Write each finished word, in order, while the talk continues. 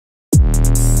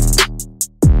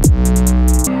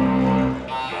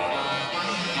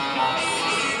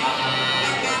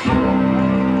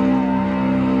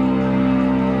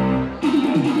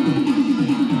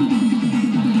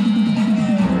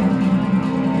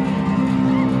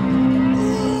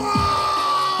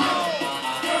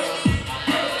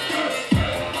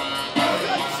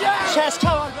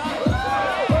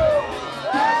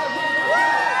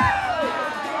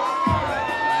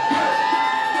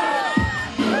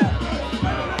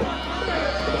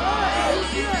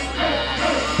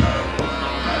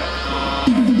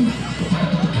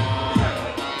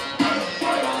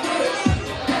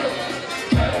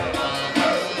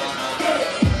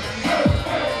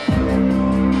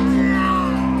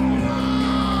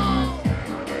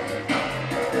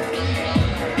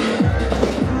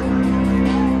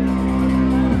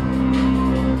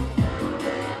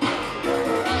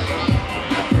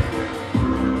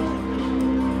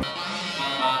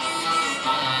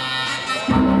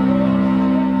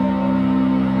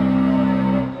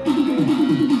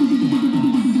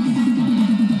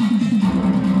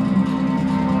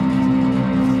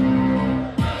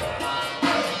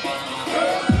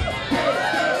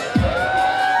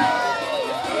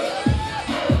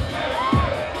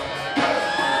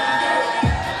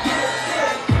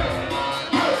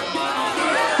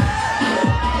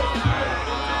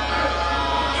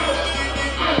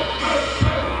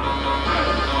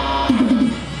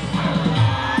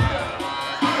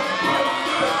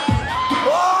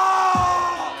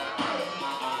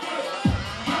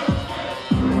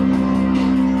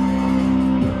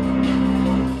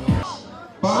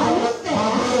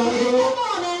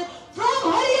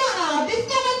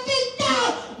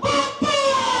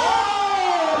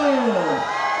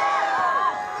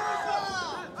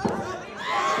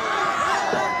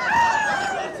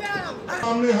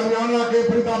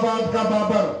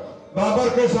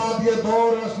के साथ ये दो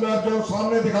रेसलर जो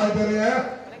सामने दिखाई दे रहे हैं,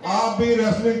 आप भी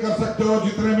रेसलिंग कर सकते हो,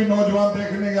 जितने भी नौजवान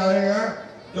देखने आए हैं,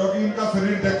 क्योंकि इनका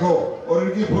शरीर देखो और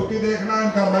इनकी फुर्ती देखना,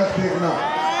 इनका मैच देखना,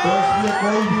 तो इसलिए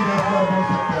कोई भी रेसलर बन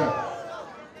सकता है।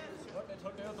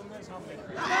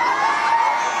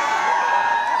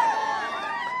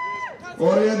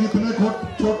 और ये जितने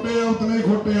छोटे हैं उतने ही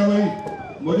खोटे हैं भाई,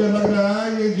 मुझे लग रहा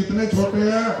है ये जितने छोटे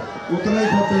हैं उतने ही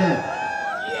खोटे हैं।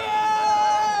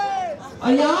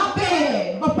 और यहाँ पे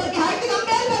बब्बर के हाइट से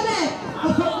कंपेयर कर रहे हैं।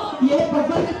 ये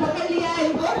बब्बर ने पकड़ लिया है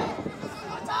इनको।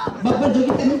 बब्बर जो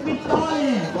कि 7 फीट टॉल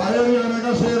है। भाई हरियाणा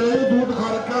का शेर है, दूध खा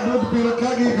रखा, दूध पी रखा,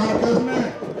 घी खा रखा इसने।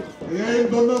 ये इन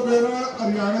दोनों को ना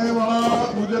हरियाणा वाला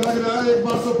मुझे लग रहा है एक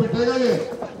बार तो पिटेगा ये,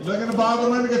 लेकिन बाद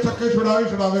में इनके छक्के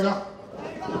छुड़ावेगा।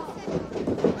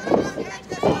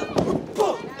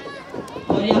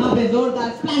 और यहाँ पे जोरदार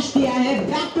स्प्लैश दिया है,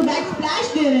 बैक टू बैक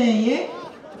स्प्लैश दे रहे हैं ये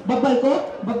बब्बर को।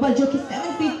 बब्बर जो कि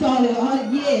 7 फीट टॉल है और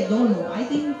ये दोनों आई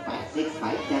थिंक 5, 6,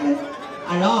 5, 7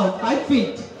 अराउंड 5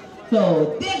 फीट। तो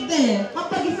देखते हैं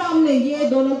बब्बर के सामने ये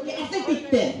दोनों कैसे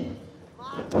टिकते हैं।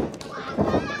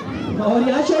 और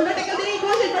यहाँ शोल्डर टैकल देने की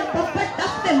कोशिश, बट बब्बर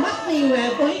टस से मत नहीं हुआ है,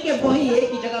 वहीं के वहीं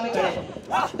एक ही जगह में खड़े।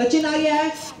 सचिन आ गया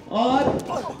है और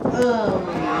कोई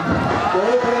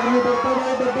फर्क नहीं पड़ता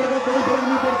भाई, बब्बर का कोई फर्क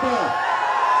नहीं पड़ता।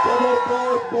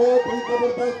 जबरदस्त, बहुत ही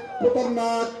जबरदस्त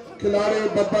खतरनाक खिलाड़ी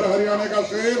बब्बर, हरियाणा का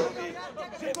शेर।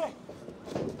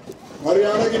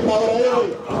 हरियाणा की पावर है भाई,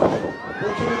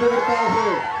 कुछ नहीं बिगड़ता उसे।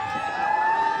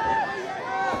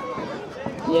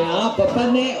 यहाँ बब्बर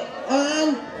ने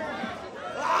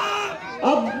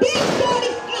big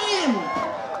body slam,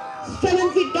 7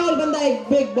 feet tall बंदा एक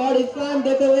बिग बॉडी स्लैम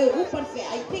देते हुए ऊपर से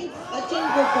आई थिंक सचिन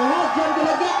को बहुत जोर के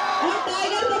लग गया और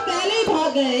टाइगर को पहले ही भाग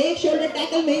गए। एक शोल्डर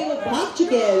टैकल में ही वो भाग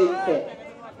चुके हैं इनसे।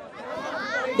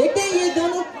 देखते हैं ये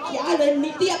दोनों क्या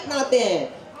रणनीति अपनाते हैं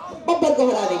बब्बर को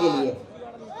हराने के लिए।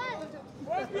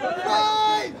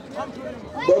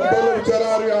 बब्बर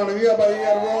बेचारा हरियाणवी है भाई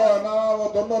यार, वो है ना, वो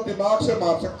दोनों दिमाग से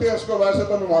मार सकते हैं इसको, वैसे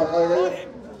तो नहीं मार खाएगा ये।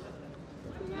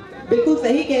 बिल्कुल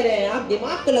सही कह रहे हैं आप,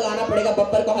 दिमाग तो लगाना पड़ेगा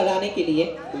बब्बर को हराने के लिए।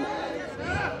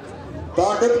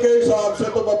 ताकत के हिसाब से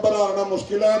तो बब्बर हारना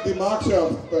मुश्किल है, दिमाग से आ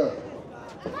सकता है।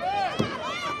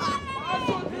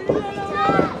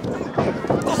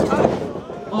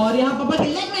 और यहाँ बब्बर के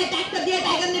लेग में अटैक कर दिया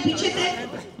टाइगर ने पीछे से,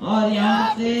 और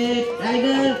यहाँ से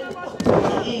टाइगर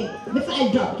मिसाइल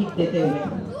ड्रॉप किक देते हुए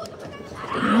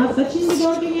यहाँ सचिन भी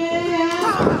दौड़ के गए,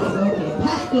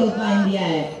 फर्स्ट क्लोज लाइन दिया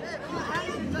है।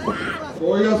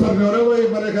 कोई असर नहीं हो रहा भाई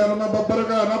मेरे ख्याल में, बब्बर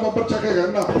का है ना, बब्बर चकेगा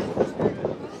ना।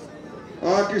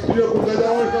 हाँ किसी को कूदे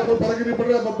जाओ, इसका तो फर्क ही नहीं पड़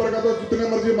रहा, बब्बर का तो जितने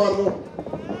मर्जी मार लो।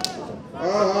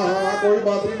 हाँ कोई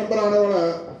बात नहीं, नंबर आने वाला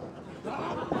है।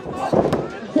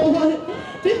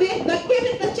 फिर एक धक्के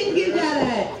में सचिन गिर जा रहा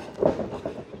है।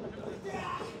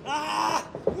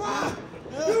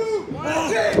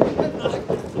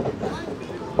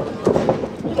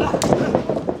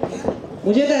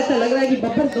 मुझे तो ऐसा लग रहा है कि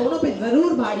बब्बर दोनों पे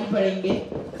जरूर भारी पड़ेंगे,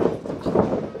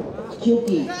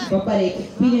 क्योंकि बब्बर एक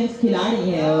एक्सपीरियंस खिलाड़ी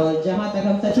है और जहां तक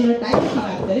हम सचिन और टाइगर की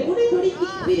बात करें, उन्हें थोड़ी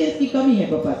एक्सपीरियंस की कमी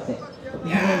है बब्बर से।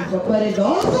 Babbar is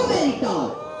also very tall.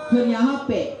 फिर यहाँ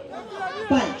पे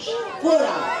पंच,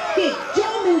 फोड़ा, किक जो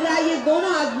मिल रहा है ये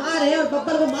दोनों आजमा रहे हैं और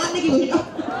बब्बर को मारने की कोशिश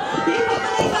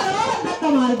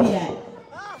मार दिया है।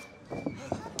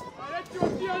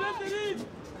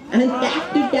 टैग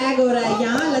टू टैग हो रहा है,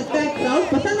 यहाँ लगता है क्राउड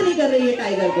पसंद नहीं कर रही है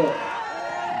टाइगर को।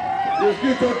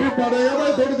 इसकी चोटी पड़ेगा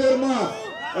भाई थोड़ी देर में।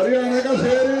 हरियाणा का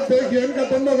शेर देखिए इनका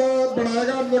दोनों का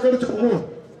बनाएगा लगड़ चक्कू।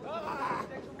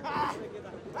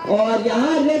 और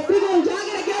यहाँ रेफरी को उलझा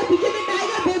के रखे और पीछे से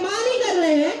टाइगर बेईमानी कर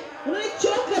रहे हैं, उन्होंने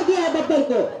चोट कर दिया है बब्बर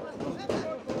को।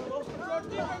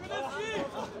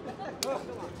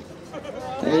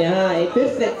 यहाँ फिर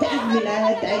से टैग मिला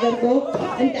है टाइगर को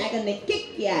और टाइगर ने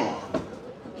किक किया है,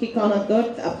 किक ऑन अ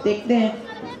गुड। अब देखते हैं,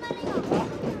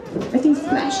 आई थिंक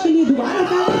स्प्लैश के लिए दोबारा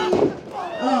था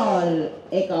और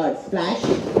एक और स्प्लैश।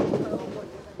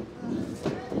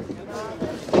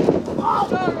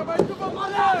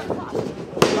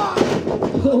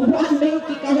 वन में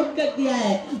किक आउट कर दिया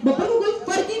है। बब्बर को कोई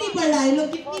फर्क ही नहीं पड़ रहा है,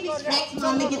 लोग कितनी भी स्ट्राइक्स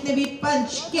मार ले, कितने भी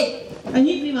पंच किक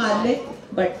कहीं भी मार ले,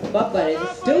 but Babbar is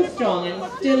still strong and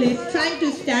still is trying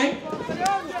to stand.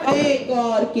 एक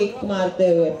और किक मारते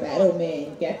हुए पैरों में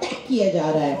इनके अटैक किया जा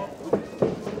रहा है।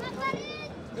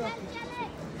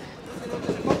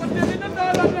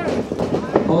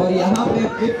 और यहाँ पे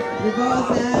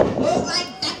रिवर्स है,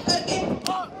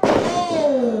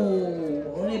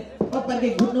 बब्बर के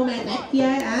घुटनों में अटैक किया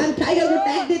है एंड टाइगर को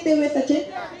टैग देते हुए Sachin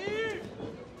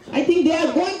I think they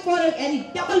are going for any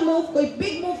double move, कोई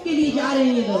बिग मूव के लिए जा रहे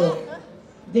हैं ये दोनों।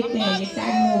 देखते हैं ये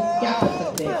टैग मूव क्या कर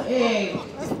सकते हैं।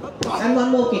 And one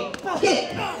more kick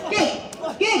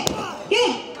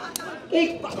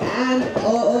and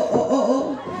O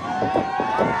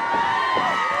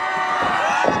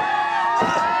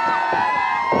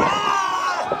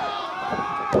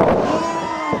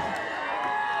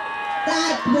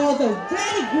that was a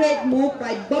very great move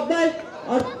by Babbar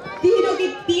और तीनों की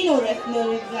तीनों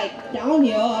रेसलर्स लाइक डाउन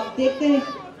हियर। अब देखते हैं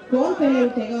कौन पहले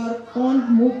उठेगा और कौन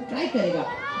मूव ट्राई करेगा।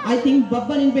 आई थिंक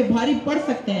बब्बर इन पे भारी पड़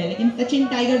सकते हैं, लेकिन सचिन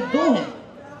टाइगर दो हैं,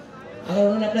 अगर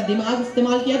उन्होंने अपना दिमाग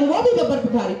इस्तेमाल किया तो वो भी बब्बर पे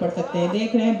भारी पड़ सकते हैं।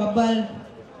 देख रहे हैं Babbar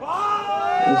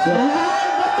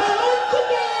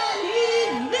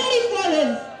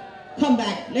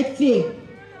comeback. Let's see.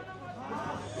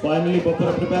 Finally Babbar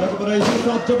अपने पैरों को बनाई, इसके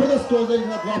साथ जबरदस्त क्लोजर के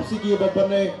साथ वापसी की है बब्बर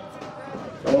ने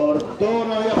और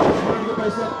दोनों के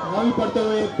पैसे हावी पड़ते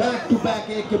हुए बैक टू बैक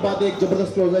एक के बाद एक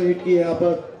जबरदस्त क्लोजर हिट की है यहाँ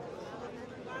पर।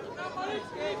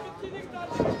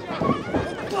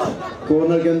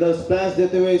 कॉर्नर के अंदर स्पैश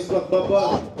देते हुए इस वक्त बब्बर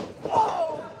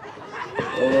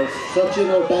और सचिन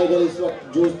और टाइगर इस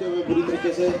वक्त जूझते हुए बुरी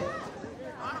तरीके से,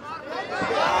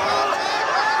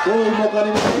 कोई मौका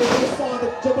नहीं मिलता।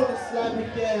 जबरदस्त स्लैम हिट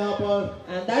किया है यहाँ पर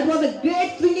and that was a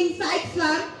great swinging side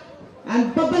slam and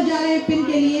Babbar जा रहे हैं पिन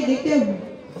के लिए। देखते हैं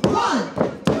 1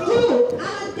 2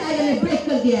 and टाइगर ने ब्रेक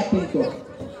कर दिया है पिन को।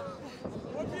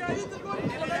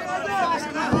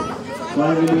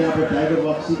 फाइनली यहाँ पर टाइगर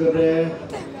वापसी कर रहे हैं,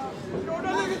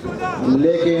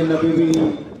 लेकिन अभी भी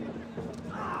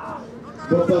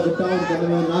बब्बर को काउंट करने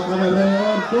में नाकामयाब है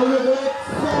और दोनों को एक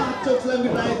साथ चोक स्लैम भी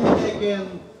ट्राई थी,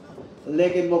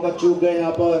 लेकिन मौका चूक गए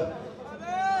यहाँ पर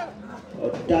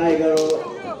और टाइगर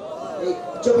एक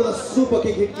जबरदस्त सुपर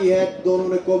किक हिट की है दोनों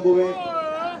ने कॉम्बो में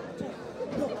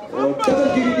और डबल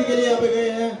डीडीटी के लिए यहाँ पे गए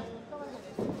हैं।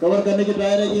 कवर करने की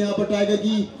ट्राई रहेगी यहाँ पर टाइगर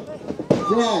की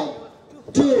 1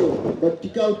 2 बट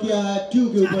किक आउट किया है 2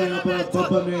 के ऊपर यहाँ पर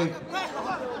बब्बर ने।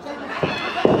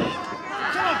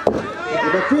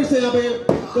 तो फिर से यहाँ पे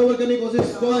कवर करने की कोशिश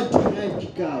 1 2 एंड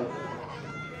किक आउट।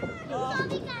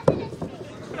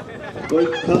 कोई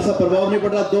खासा प्रभाव नहीं पड़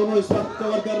रहा, दोनों इस वक्त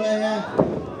कवर कर रहे हैं,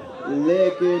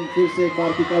 लेकिन फिर से एक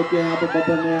बार किक आउट किया यहाँ पर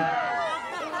बब्बर ने।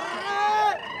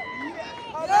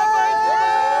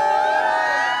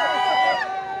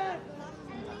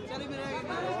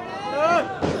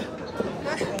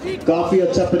 काफी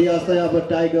अच्छा प्रयास था यहाँ पर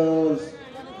टाइगर और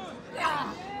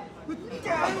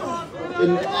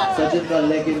सचिन का,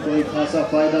 लेकिन कोई खासा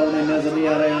फायदा उन्हें नजर नहीं आ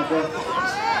रहा है यहाँ पर।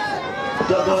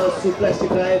 जब सुप्लेक्स की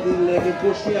ट्राई थी लेकिन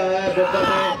पुश किया है बब्बर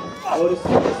ने और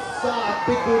इसके साथ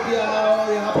पिक हो दिया है और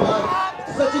यहाँ पर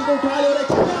सचिन को उठा लिया और एक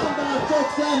शानदार चोक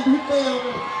स्लैम हिट पे यहाँ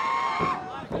पर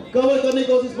कवर करने की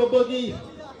कोशिश बब्बर की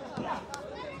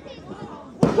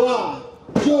 1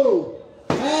 2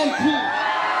 and 3